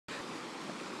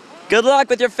Good luck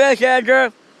with your fish,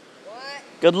 Andrew. What?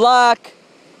 Good luck.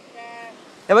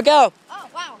 Here we go. Oh,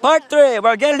 wow. Part 3.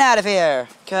 We're getting out of here.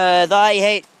 Because I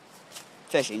hate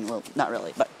fishing. Well, not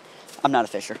really, but I'm not a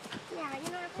fisher. Yeah,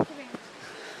 you're not a fisherman.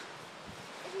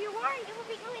 If you weren't, you would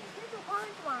be going to Central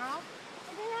Pond tomorrow.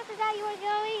 And then after that, you're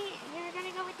going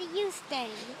to go with the youth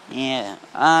stage. Yeah.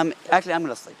 Actually, I'm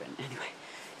going to sleep in anyway.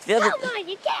 No,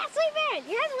 you can't sleep in.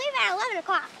 You have to leave at 11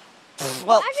 o'clock.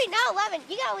 Well, actually, not 11.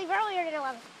 You got to leave earlier than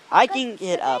 11. I can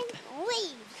get up.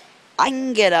 Leave. I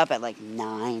can get up at like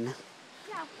 9.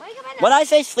 Yeah, wake up at When I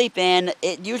say sleep in,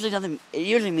 it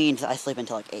usually means I sleep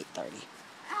until like 8:30.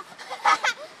 Oh,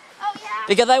 yeah?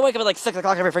 Because I wake up at like 6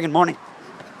 o'clock every freaking morning.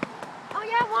 Oh,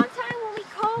 yeah, one time when we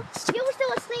called, you were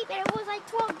still asleep and it was like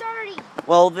 12:30.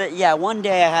 Well, yeah, one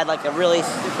day I had like a really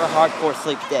super hardcore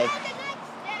sleep day.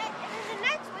 And the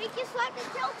next week you slept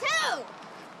until 2.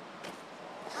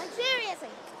 Like, seriously.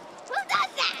 Who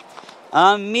does that?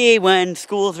 Me when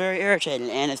school's very irritating,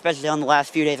 and especially on the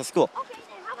last few days of school. Okay,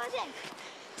 then how about this?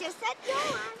 Just set your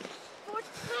alarm for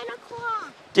 10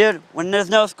 o'clock. Dude, when there's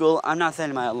no school, I'm not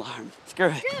setting my alarm. Screw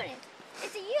it. Dude,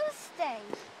 it's a youth day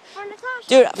for Natasha.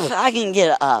 Dude, I can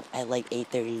get up at like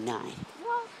 8:39.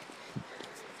 Well,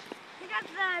 you got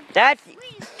the That's...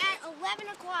 police at 11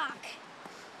 o'clock.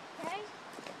 Okay?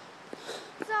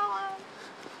 So,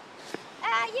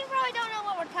 you really don't know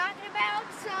what we're talking about,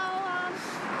 so,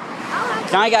 I'll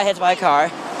have to... I got hit by a car.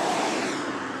 I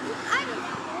didn't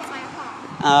get hit by a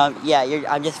car. Yeah,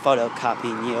 I'm just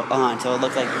photocopying you on, so it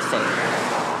looks like you're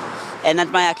safe. And that's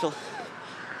my actual... She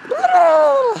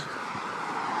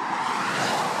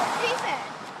said.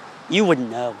 You wouldn't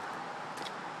know.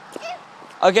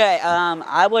 Okay,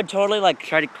 I would totally like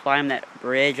try to climb that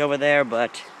bridge over there,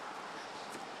 but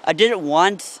I did it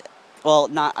once. Well,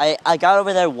 not I got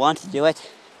over there once to do it.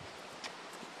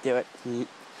 Anyway.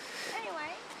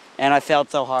 And I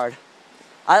failed so hard.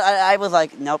 I was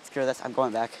like, nope, screw this, I'm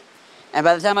going back. And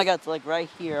by the time I got to like right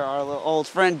here, our little old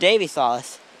friend Davey saw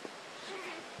us.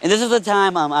 And this is the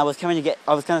time I was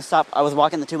gonna stop. I was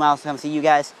walking the 2 miles to come see you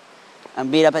guys and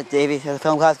meet up at Davey's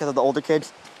film class because of the older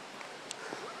kids.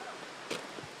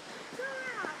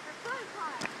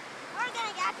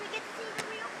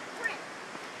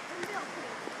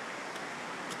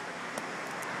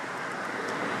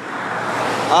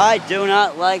 I do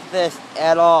not like this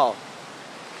at all.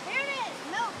 Here it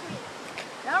is, Milk Creek.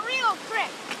 The real creek.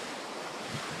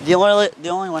 The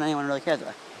only one anyone really cares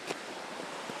about.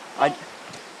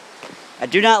 I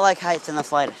do not like heights in the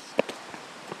slightest.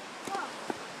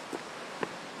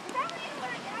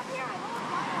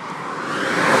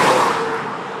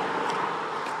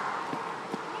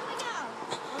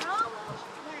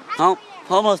 Oh,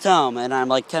 almost home, and I'm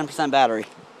like 10% battery.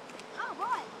 Oh boy,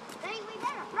 then we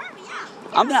better hurry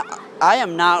up. I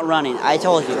am not running. I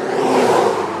told you.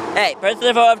 Hey, first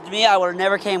of all, to me, I would have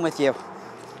never came with you.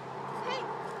 Hey,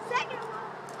 second of all,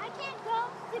 I can't go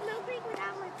to Mill Creek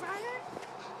without my brother.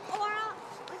 Or,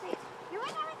 let's see, you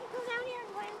might not like to go down here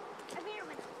when I'm here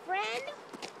with a friend,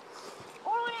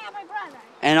 or when I have my brother.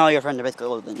 And all your friends are basically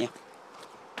older than you.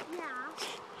 Yeah.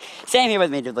 Same here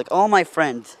with me, dude. Like, all my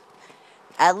friends,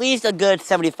 at least a good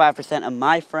 75% of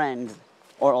my friends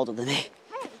are older than me.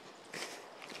 Hey,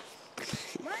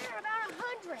 mine are about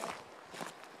 100.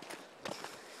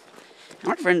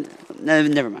 Our friend, no,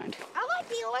 never mind. I like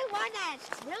the only one that's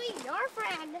really your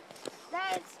friend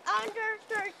that's under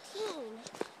 13.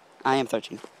 I am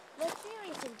 13. No,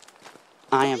 seriously.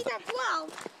 I am. These are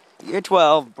 12. You're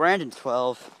 12. Brandon's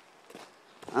 12.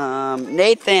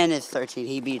 Nathan is 13.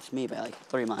 He beats me by like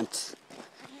 3 months.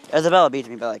 Isabella beats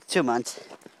me by like 2 months.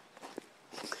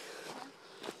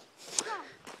 So,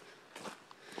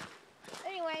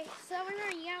 anyway, Summer,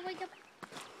 you gotta wake up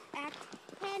at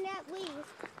 10 at least.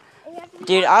 And you have to be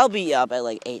Dude, there. I'll be up at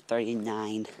like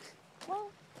 8:39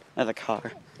 Well, at the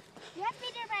car. you have to be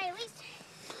there by at least.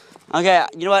 Okay,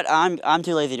 you know what? I'm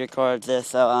too lazy to record this,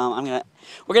 so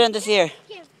we're gonna end this here.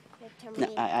 Give it to No,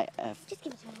 me. Just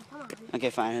give it to me. Come on. Okay,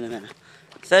 fine, in a minute.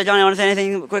 So, Johnny, want to say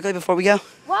anything quickly before we go?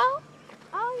 Well,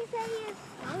 all you say is,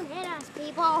 don't hit us,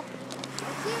 people.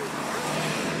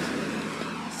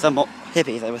 Some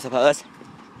hippies, I would suppose.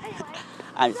 Anyway,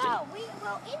 I'm just kidding. so we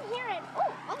go in here and,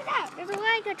 oh, look at that. There's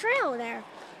like a trail there.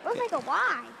 Looks like a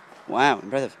Y. Wow,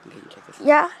 impressive. Okay, you check this.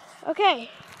 Yeah, okay.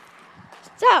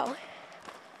 So,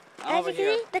 I'm as over you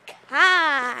here. can see, the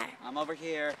car. I'm over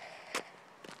here.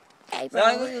 Hey, So,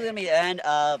 this is gonna be the end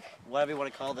of whatever you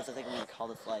want to call this. I think I'm gonna call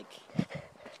this like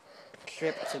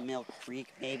trip to Mill Creek,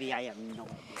 maybe. I have no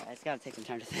idea. It's gotta take some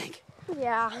time to think.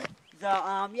 Yeah.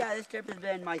 So, yeah, this trip has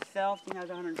been myself,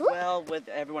 112, with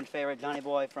everyone's favorite Johnny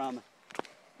Boy from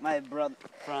my brother,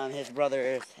 from his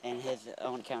brothers and his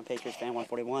own account, Patriots Fan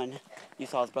 141. You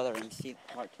saw his brother in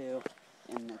part 2,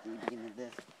 and at the beginning of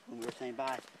this, when we were saying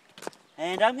bye.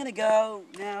 And I'm gonna go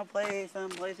now play some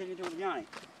PlayStation 2 with Johnny.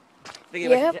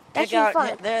 Yep, that should be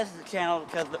fun. There's the channel,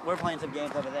 because we're playing some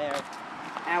games over there.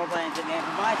 And we're playing some games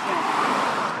on my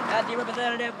channel. As the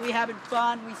representative, we having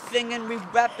fun, we singing, we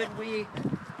rapping, we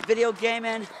video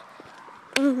gaming.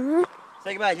 Mm-hmm.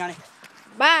 Say goodbye, Johnny.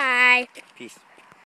 Bye. Peace.